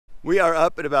We are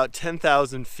up at about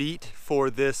 10,000 feet for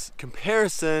this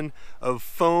comparison of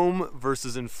foam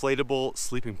versus inflatable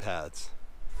sleeping pads.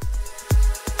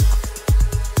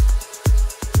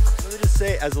 Let me just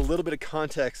say, as a little bit of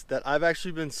context, that I've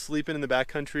actually been sleeping in the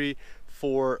backcountry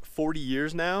for 40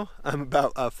 years now. I'm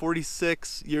about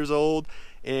 46 years old,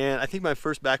 and I think my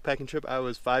first backpacking trip I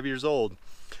was 5 years old.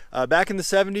 Back in the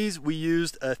 70s, we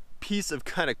used a piece of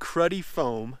kind of cruddy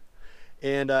foam.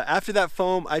 And after that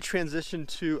foam, I transitioned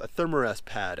to a Thermarest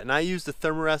pad, and I used the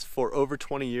Thermarest for over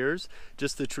 20 years.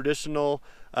 Just the traditional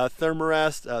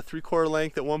Thermarest, 3/4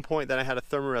 length at one point. Then I had a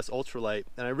Thermarest Ultralight,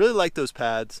 and I really liked those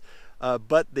pads,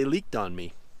 but they leaked on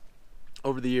me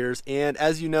over the years. And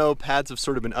as you know, pads have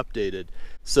sort of been updated.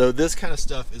 So this kind of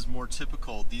stuff is more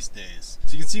typical these days.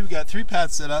 So you can see we got 3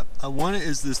 pads set up. One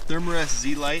is this Thermarest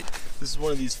Z-Lite. This is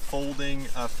one of these folding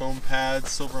foam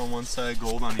pads, silver on one side,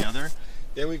 gold on the other.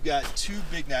 Then we've got 2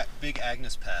 big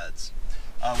Agnes pads.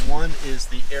 One is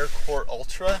the AirCore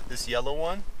Ultra, this yellow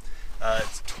one.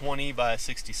 It's 20 by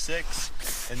 66,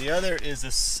 and the other is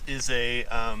a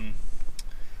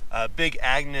big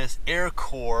Agnes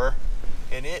AirCore,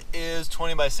 and it is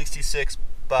 20 by 66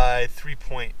 by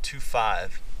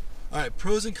 3.25. All right,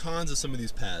 pros and cons of some of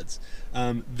these pads.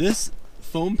 This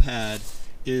foam pad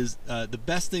is the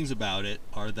best things about it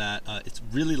are that it's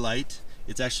really light.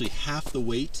 It's actually half the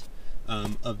weight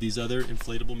of these other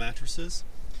inflatable mattresses,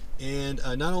 and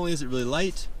not only is it really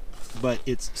light, but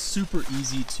it's super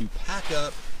easy to pack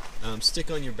up, stick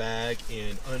on your bag,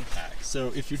 and unpack.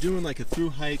 So if you're doing like a through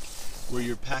hike where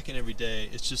you're packing every day,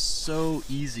 it's just so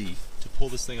easy to pull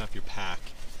this thing off your pack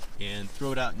and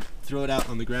throw it out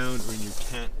on the ground or in your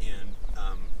tent and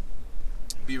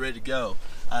be ready to go.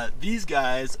 These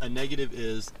guys, a negative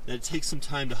is that it takes some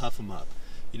time to huff them up.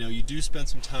 You know, you do spend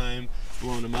some time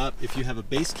blowing them up. If you have a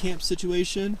base camp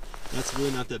situation, that's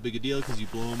really not that big a deal because you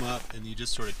blow them up and you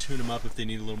just sort of tune them up if they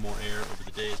need a little more air over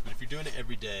the days. But if you're doing it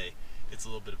every day, it's a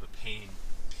little bit of a pain.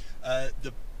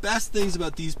 The best things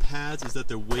about these pads is that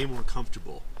they're way more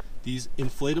comfortable. These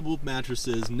inflatable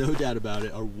mattresses, no doubt about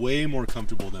it, are way more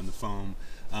comfortable than the foam.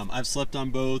 I've slept on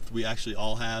both, we actually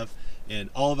all have, and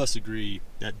all of us agree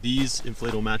that these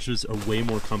inflatable mattresses are way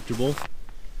more comfortable.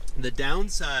 The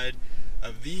downside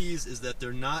of these is that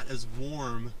they're not as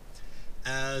warm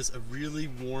as a really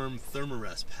warm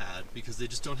Thermarest pad because they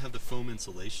just don't have the foam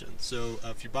insulation. So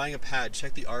if you're buying a pad,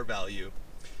 check the R value.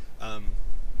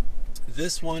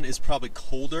 This one is probably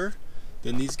colder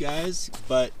than these guys,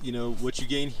 but you know what you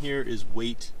gain here is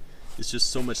weight. It's just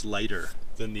so much lighter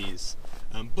than these,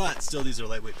 but still these are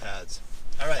lightweight pads.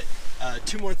 All right,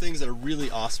 2 more things that are really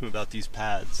awesome about these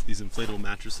pads, these inflatable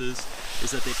mattresses,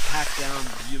 is that they pack down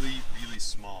really, really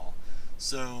small.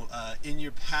 So in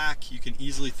your pack, you can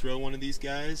easily throw one of these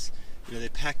guys. You know, they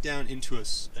pack down into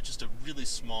just a really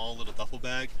small little duffel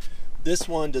bag. This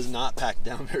one does not pack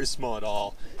down very small at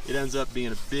all. It ends up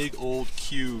being a big old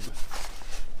cube,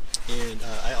 and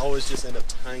I always just end up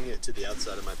tying it to the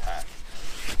outside of my pack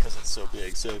because it's so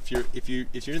big. So if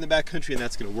you're in the backcountry and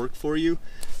that's going to work for you,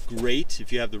 great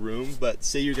if you have the room. But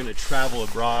say you're going to travel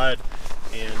abroad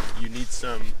and you need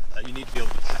you need to be able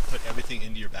to put everything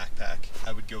into your backpack,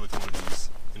 I would go with one of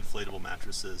these inflatable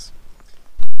mattresses.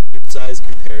 Size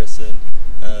comparison.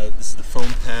 This is the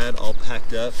foam pad all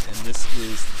packed up, and this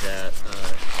is that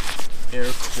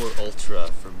AirCore Ultra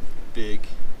from Big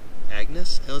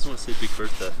Agnes. I always want to say Big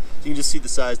Bertha. You can just see the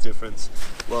size difference.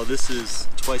 Well, this is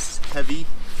twice as heavy.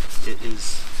 It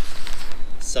is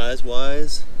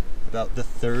size-wise about the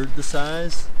 1/3 the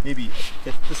size, maybe a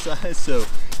 1/5 the size, so it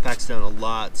packs down a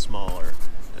lot smaller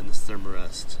than this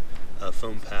Thermarest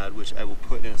foam pad, which I will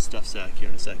put in a stuff sack here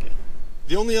in a second.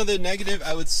 The only other negative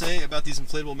I would say about these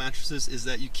inflatable mattresses is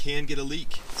that you can get a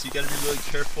leak. So you got to be really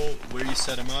careful where you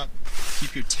set them up.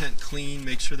 Keep your tent clean,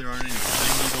 make sure there aren't any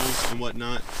pine needles and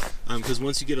whatnot, because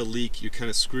once you get a leak, you're kind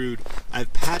of screwed.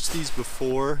 I've patched these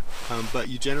before, but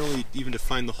you generally, even to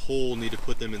find the hole, need to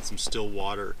put them in some still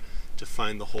water to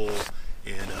find the hole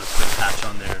and put a patch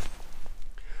on there.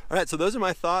 All right, so those are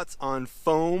my thoughts on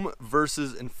foam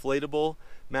versus inflatable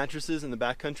mattresses in the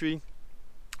backcountry.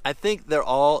 I think they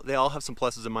all have some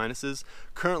pluses and minuses.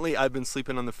 Currently, I've been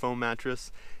sleeping on the foam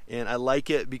mattress, and I like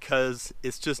it because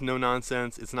it's just no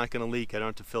nonsense. It's not going to leak. I don't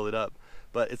have to fill it up,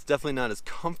 but it's definitely not as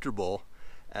comfortable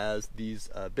as these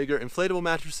bigger inflatable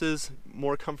mattresses.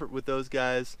 More comfort with those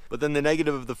guys. But then the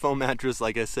negative of the foam mattress,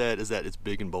 like I said, is that it's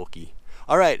big and bulky.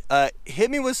 All right,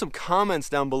 hit me with some comments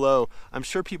down below. I'm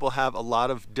sure people have a lot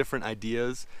of different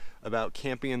ideas about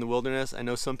camping in the wilderness. I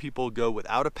know some people go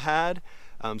without a pad.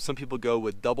 Some people go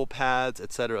with double pads,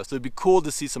 etc. So it'd be cool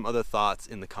to see some other thoughts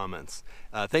in the comments.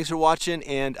 Thanks for watching,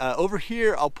 and over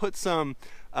here I'll put some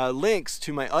links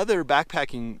to my other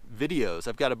backpacking videos.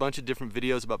 I've got a bunch of different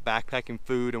videos about backpacking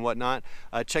food and whatnot.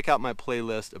 Check out my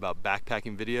playlist about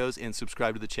backpacking videos and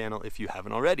subscribe to the channel if you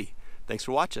haven't already. Thanks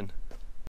for watching.